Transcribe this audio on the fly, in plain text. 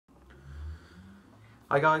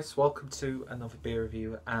Hi guys, welcome to another beer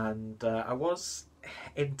review, and I was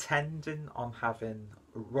intending on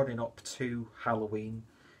running up to Halloween,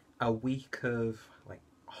 a week of like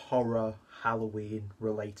horror Halloween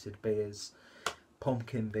related beers,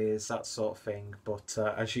 pumpkin beers, that sort of thing, but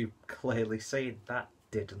as you clearly seen, that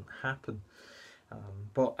didn't happen.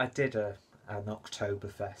 But I did an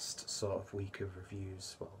Oktoberfest sort of week of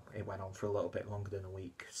reviews. Well, it went on for a little bit longer than a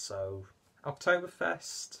week, so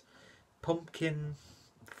Oktoberfest, pumpkin,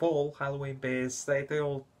 fall Halloween beers, they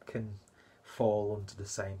all can fall under the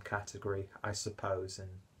same category, I suppose, in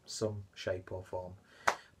some shape or form.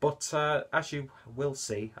 But as you will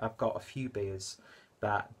see, I've got a few beers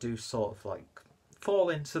that do sort of like fall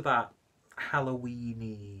into that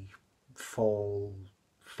Halloweeny, fall,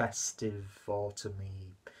 festive,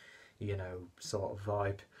 autumny, sort of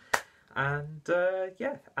vibe. And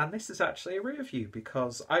yeah, and this is actually a review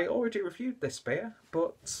because I already reviewed this beer,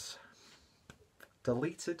 but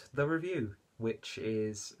deleted the review, which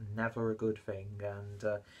is never a good thing.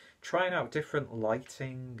 And trying out different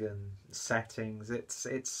lighting and settings,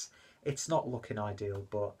 it's not looking ideal,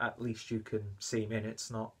 but at least you can see me, and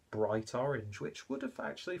it's not bright orange, which would have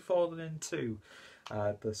actually fallen into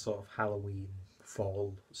the sort of Halloween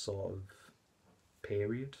fall sort of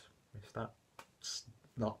period, if that's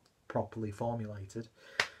not properly formulated.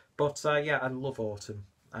 But yeah, I love autumn,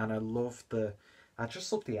 and I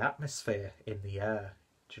just love the atmosphere in the air.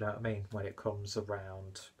 Do you know what I mean? When it comes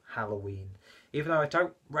around Halloween, even though I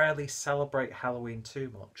don't really celebrate Halloween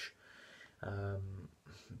too much.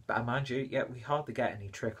 But mind you, yeah, we hardly get any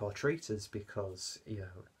trick or treaters because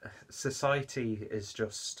society is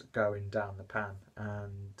just going down the pan,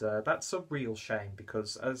 and that's a real shame.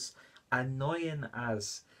 Because as annoying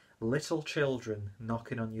as little children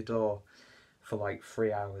knocking on your door for like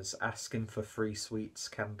 3 hours asking for free sweets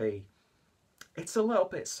can be, it's a little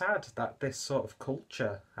bit sad that this sort of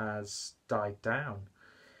culture has died down,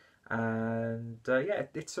 and yeah,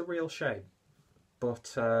 it's a real shame.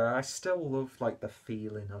 But I still love like the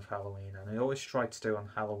feeling of Halloween, and I always try to do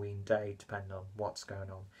on Halloween Day, depending on what's going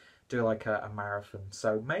on, do like a marathon.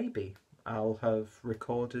 So maybe I'll have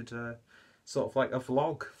recorded a sort of like a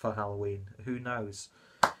vlog for Halloween. Who knows?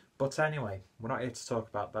 But anyway, we're not here to talk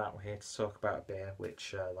about that. We're here to talk about a beer,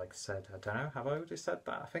 which, like I said, I don't know, have I already said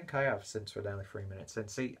that? I think I have, since we're nearly 3 minutes in.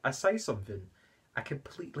 See, I say something, I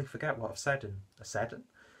completely forget what I've said in a second.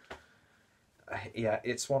 Yeah,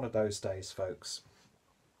 it's one of those days, folks.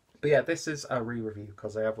 But yeah, this is a re-review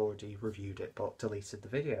because I have already reviewed it but deleted the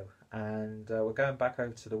video. And we're going back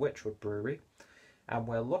over to the Wychwood Brewery, and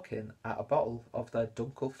we're looking at a bottle of their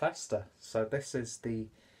Dunkel Festa. So this is the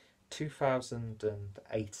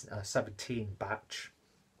 2017 batch.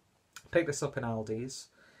 Picked this up in Aldi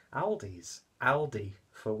for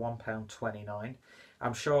 £1.29.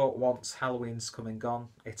 I'm sure once Halloween's come and gone,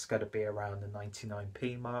 it's going to be around the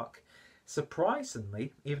 99p mark.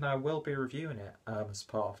 Surprisingly, even though I will be reviewing it as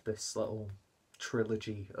part of this little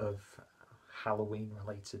trilogy of Halloween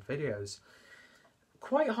related videos,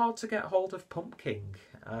 quite hard to get hold of pumpkin.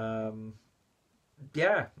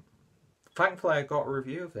 Yeah, thankfully I got a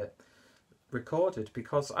review of it recorded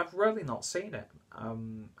because I've really not seen it,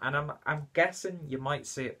 and I'm guessing you might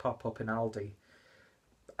see it pop up in Aldi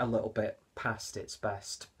a little bit past its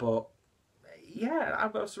best. But yeah, I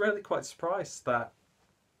was really quite surprised that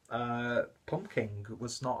pumpkin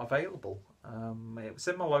was not available. It was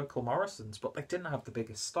in my local Morrison's, but they didn't have the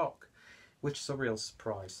biggest stock, which is a real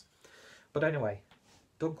surprise. But anyway,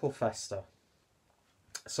 Dunkel Festa.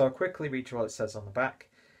 So I'll quickly read you what it says on the back.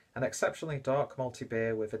 An exceptionally dark malty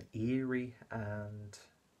beer with an eerie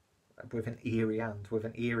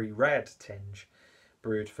red tinge,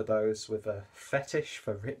 brewed for those with a fetish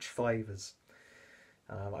for rich flavours.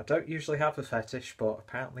 I don't usually have a fetish, but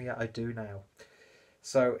apparently I do now.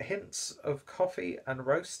 So hints of coffee and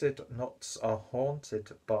roasted nuts are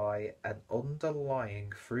haunted by an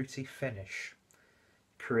underlying fruity finish,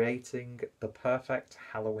 creating the perfect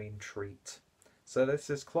Halloween treat. So this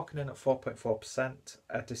is clocking in at 4.4%,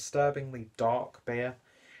 a disturbingly dark beer.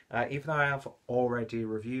 Even though I have already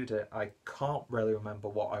reviewed it, I can't really remember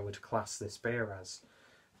what I would class this beer as.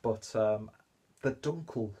 But the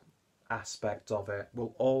Dunkel aspect of it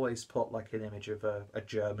will always put like an image of a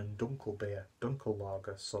German Dunkel beer, Dunkel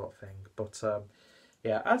lager sort of thing. But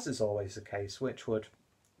yeah, as is always the case, Wychwood,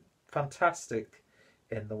 fantastic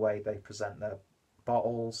in the way they present their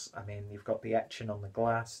bottles. I mean, you've got the etching on the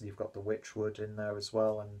glass, you've got the Wychwood in there as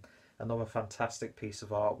well, and another fantastic piece of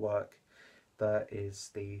artwork. There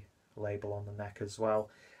is the label on the neck as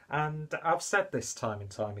well. And I've said this time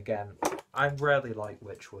and time again, I really like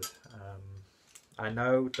Wychwood. I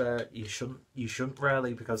know that you shouldn't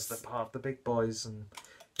really, because they're part of the big boys and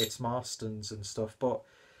it's Marston's and stuff. But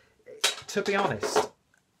to be honest,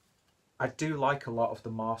 I do like a lot of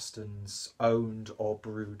the Marston's owned or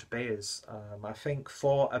brewed beers. I think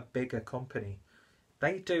for a bigger company,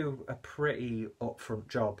 they do a pretty upfront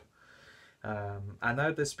job. I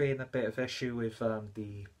know there's been a bit of issue with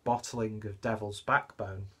the bottling of Devil's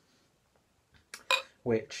Backbone,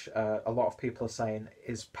 which a lot of people are saying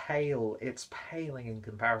is pale. It's paling in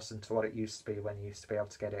comparison to what it used to be when you used to be able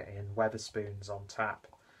to get it in Wetherspoons on tap.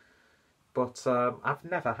 But I've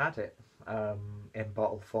never had it in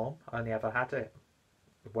bottle form. I only ever had it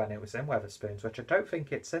when it was in Wetherspoons, which I don't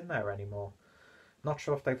think it's in there anymore. Not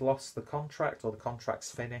sure if they've lost the contract or the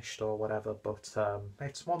contract's finished or whatever, but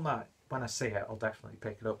it's one that when I see it, I'll definitely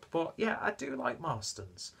pick it up. But yeah, I do like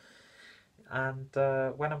Marston's. And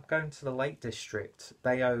when I'm going to the Lake District,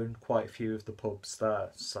 they own quite a few of the pubs there,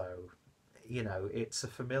 so you know, it's a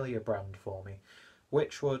familiar brand for me.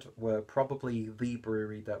 Wychwood were probably the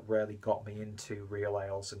brewery that really got me into real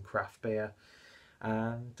ales and craft beer.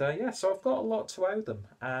 And yeah, so I've got a lot to owe them.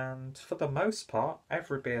 And for the most part,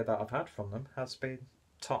 every beer that I've had from them has been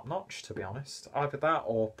top notch, to be honest. Either that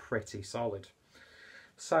or pretty solid.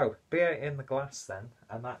 So, beer in the glass then,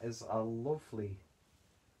 and that is a lovely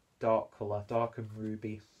dark colour, dark and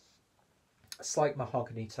ruby. Slight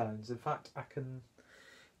mahogany tones. In fact, I can...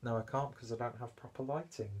 No, I can't because I don't have proper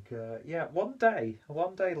lighting. Yeah, one day,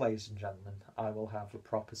 ladies and gentlemen, I will have a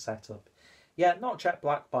proper setup. Yeah, not jet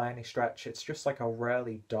black by any stretch. It's just like a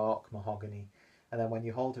really dark mahogany. And then when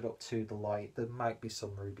you hold it up to the light, there might be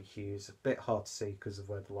some ruby hues. A bit hard to see because of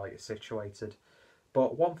where the light is situated.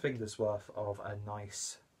 But one finger's worth of a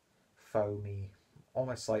nice, foamy,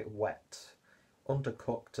 almost like wet,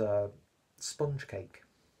 undercooked sponge cake.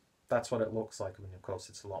 That's what it looks like. I mean, of course,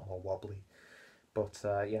 it's a lot more wobbly. But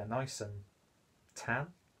yeah, nice and tan,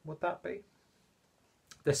 would that be?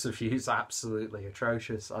 This review is absolutely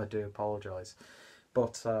atrocious. I do apologise.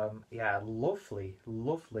 But yeah, lovely,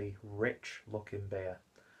 lovely, rich looking beer.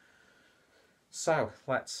 So,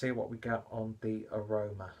 let's see what we get on the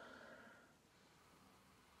aroma.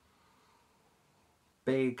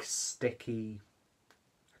 Big, sticky,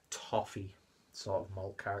 toffee sort of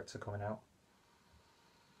malt character coming out.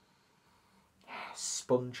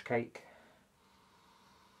 Sponge cake.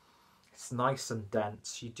 It's nice and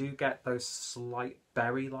dense. You do get those slight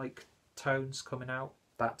berry-like tones coming out.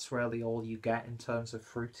 That's really all you get in terms of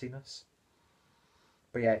fruitiness.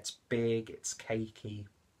 But yeah, it's big, it's cakey,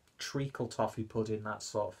 treacle toffee pudding, that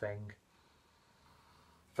sort of thing.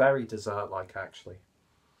 Very dessert-like, actually.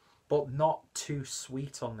 But not too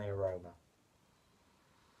sweet on the aroma.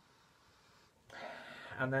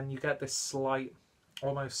 And then you get this slight,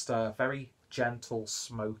 almost very gentle,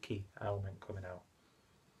 smoky element coming out.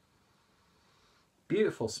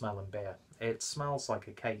 Beautiful smelling beer. It smells like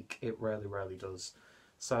a cake. It really, really does.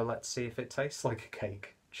 So let's see if it tastes like a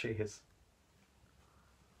cake. Cheers.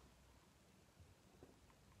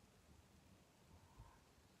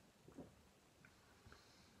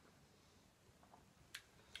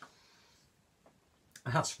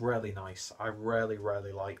 That's really nice. I really,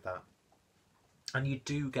 really like that. And you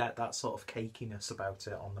do get that sort of cakiness about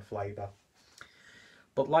it on the flavour.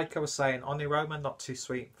 But like I was saying, on the aroma, not too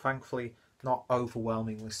sweet. Thankfully, not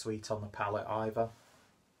overwhelmingly sweet on the palate either.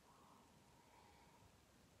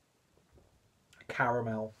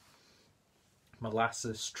 Caramel,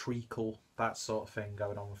 molasses, treacle, that sort of thing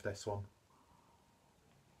going on with this one.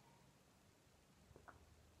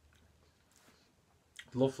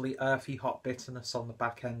 Lovely earthy hot bitterness on the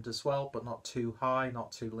back end as well, but not too high,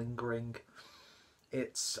 not too lingering.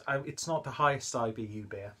 It's not the highest IBU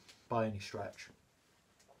beer by any stretch.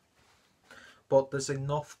 But there's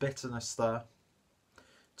enough bitterness there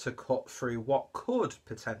to cut through what could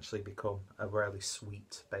potentially become a really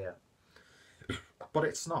sweet beer. But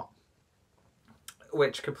it's not.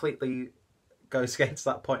 Which completely goes against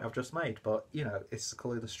that point I've just made. But, you know, it's the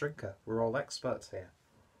colour of the drinker. We're all experts here.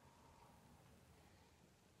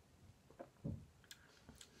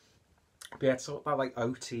 But yeah, it's sort of that like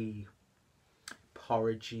oaty,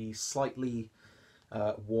 porridgey, slightly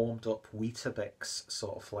warmed up Weetabix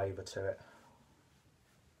sort of flavour to it.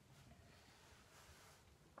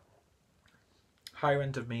 Higher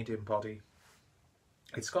end of medium body.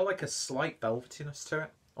 It's got like a slight velvetiness to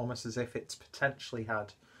it, almost as if it's potentially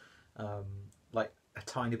had like a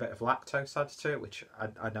tiny bit of lactose added to it, which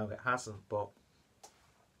I know it hasn't, but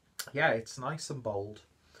yeah, it's nice and bold.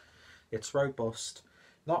 It's robust,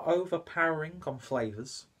 not overpowering on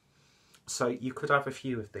flavours, so you could have a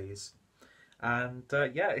few of these. And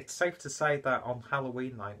yeah, it's safe to say that on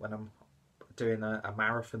Halloween night, when I'm doing a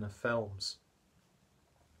marathon of films,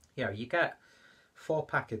 You know, you get 4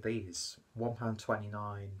 pack of these,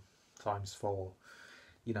 £1.29 times 4.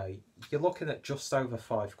 You know, you're looking at just over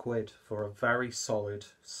 £5 for a very solid,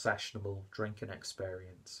 sessionable drinking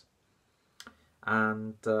experience.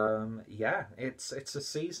 And yeah, it's a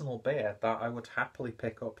seasonal beer that I would happily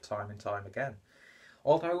pick up time and time again.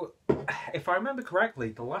 Although, if I remember correctly,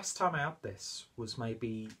 the last time I had this was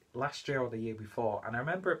maybe last year or the year before, and I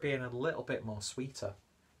remember it being a little bit more sweeter.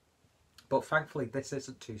 But thankfully, this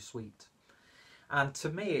isn't too sweet. And to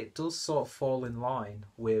me, it does sort of fall in line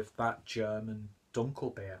with that German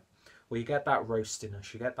Dunkel beer, where you get that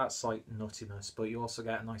roastiness, you get that slight nuttiness, but you also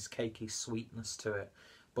get a nice cakey sweetness to it.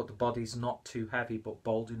 But the body's not too heavy, but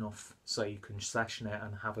bold enough so you can session it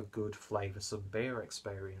and have a good flavoursome beer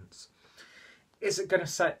experience. Is it going to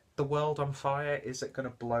set the world on fire? Is it going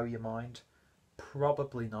to blow your mind?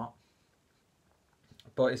 Probably not.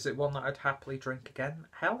 But is it one that I'd happily drink again?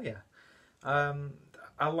 Hell yeah.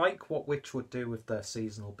 I like what Wychwood do with their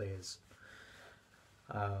seasonal beers.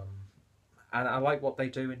 And I like what they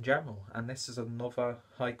do in general. And this is another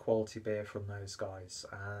high quality beer from those guys.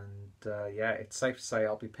 And yeah, it's safe to say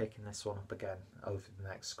I'll be picking this one up again over the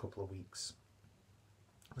next couple of weeks.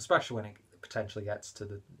 Especially when it potentially gets to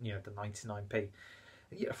the the 99p.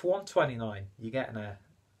 Yeah, for 129, you're getting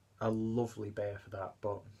a lovely beer for that.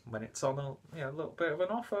 But when it's on a little bit of an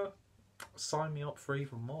offer, sign me up for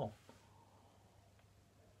even more.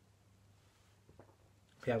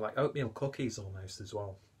 Yeah, like oatmeal cookies almost as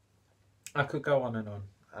well. I could go on and on.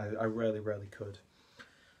 I really, really could.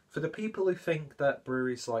 For the people who think that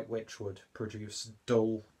breweries like Wychwood produce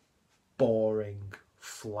dull, boring,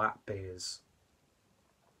 flat beers,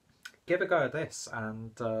 give a go at this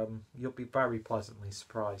and you'll be very pleasantly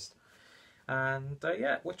surprised. And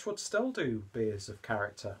yeah, Wychwood still do beers of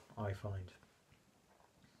character, I find.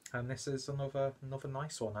 And this is another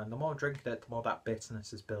nice one. And the more I'm drinking it, the more that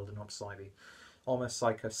bitterness is building up slightly. Almost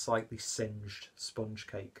like a slightly singed sponge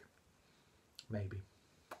cake. Maybe.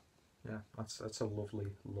 Yeah, that's a lovely,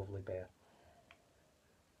 lovely beer.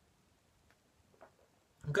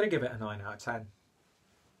 I'm going to give it a 9 out of 10.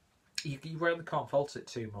 You really can't fault it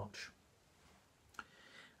too much.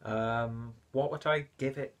 What would I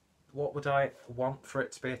give it? What would I want for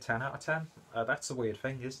it to be a 10 out of 10? That's a weird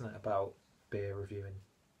thing, isn't it, about beer reviewing?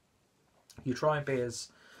 You try beers,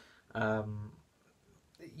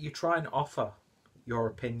 you try and offer your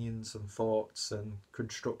opinions and thoughts and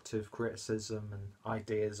constructive criticism and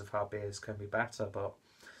ideas of how beers can be better, but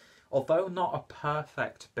although not a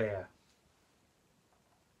perfect beer,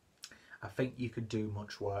 I think you could do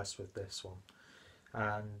much worse with this one.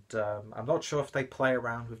 And I'm not sure if they play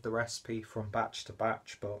around with the recipe from batch to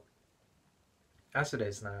batch, but as it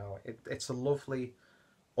is now, it's a lovely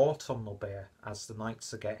autumnal beer as the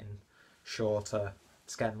nights are getting shorter,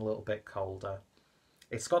 it's getting a little bit colder.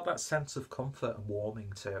 It's got that sense of comfort and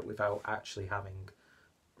warming to it without actually having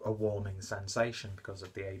a warming sensation because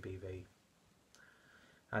of the ABV.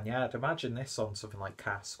 And yeah, I'd imagine this on something like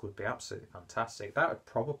cask would be absolutely fantastic. That would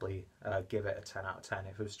probably give it a 10 out of 10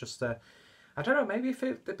 if it was just a... I don't know, maybe if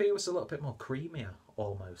the beer was a little bit more creamier,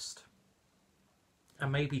 almost.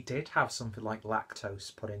 And maybe did have something like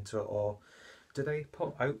lactose put into it, or... Do they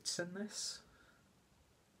put oats in this?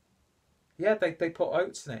 Yeah, they put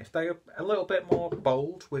oats in it. If they're a little bit more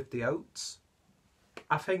bold with the oats,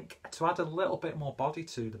 I think to add a little bit more body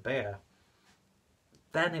to the beer,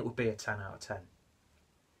 then it would be a 10 out of 10.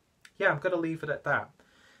 Yeah, I'm going to leave it at that.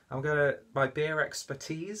 My beer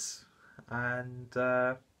expertise, and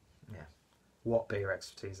yeah, what beer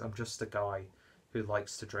expertise? I'm just a guy who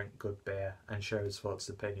likes to drink good beer and share his thoughts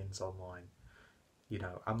and opinions online. You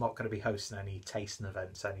know, I'm not going to be hosting any tasting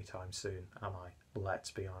events anytime soon, am I? Let's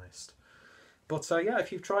be honest. But yeah,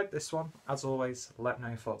 if you've tried this one, as always, let me know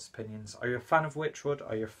your thoughts and opinions. Are you a fan of Wychwood?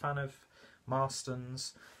 Are you a fan of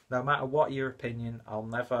Marston's? No matter what your opinion, I'll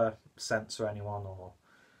never censor anyone or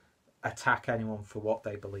attack anyone for what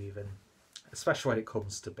they believe in, especially when it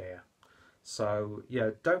comes to beer. So,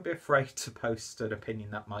 don't be afraid to post an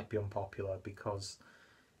opinion that might be unpopular, because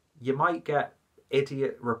you might get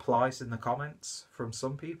idiot replies in the comments from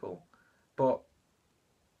some people, but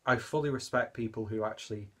I fully respect people who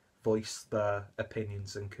actually voice their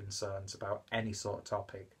opinions and concerns about any sort of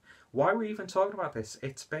topic. Why are we even talking about this?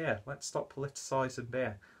 It's beer. Let's stop politicising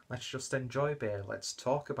beer. Let's just enjoy beer. Let's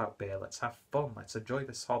talk about beer. Let's have fun. Let's enjoy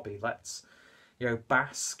this hobby. Let's,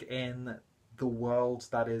 bask in the world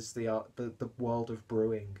that is the world of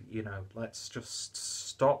brewing. Let's just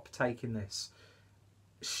stop taking this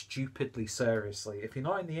stupidly seriously. If you're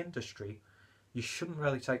not in the industry, you shouldn't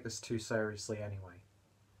really take this too seriously anyway.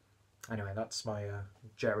 Anyway, that's my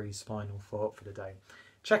Jerry's final thought for the day.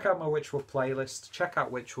 check out my Wychwood playlist. Check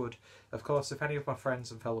out Wychwood. Of course, if any of my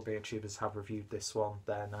friends and fellow beer tubers have reviewed this one,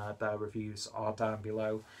 then their reviews are down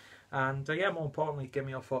below. And yeah, more importantly, give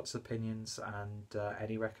me your thoughts, opinions, and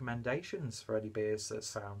any recommendations for any beers that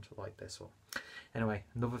sound like this one. Anyway,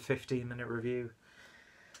 another 15-minute review.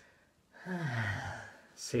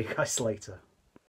 See you guys later.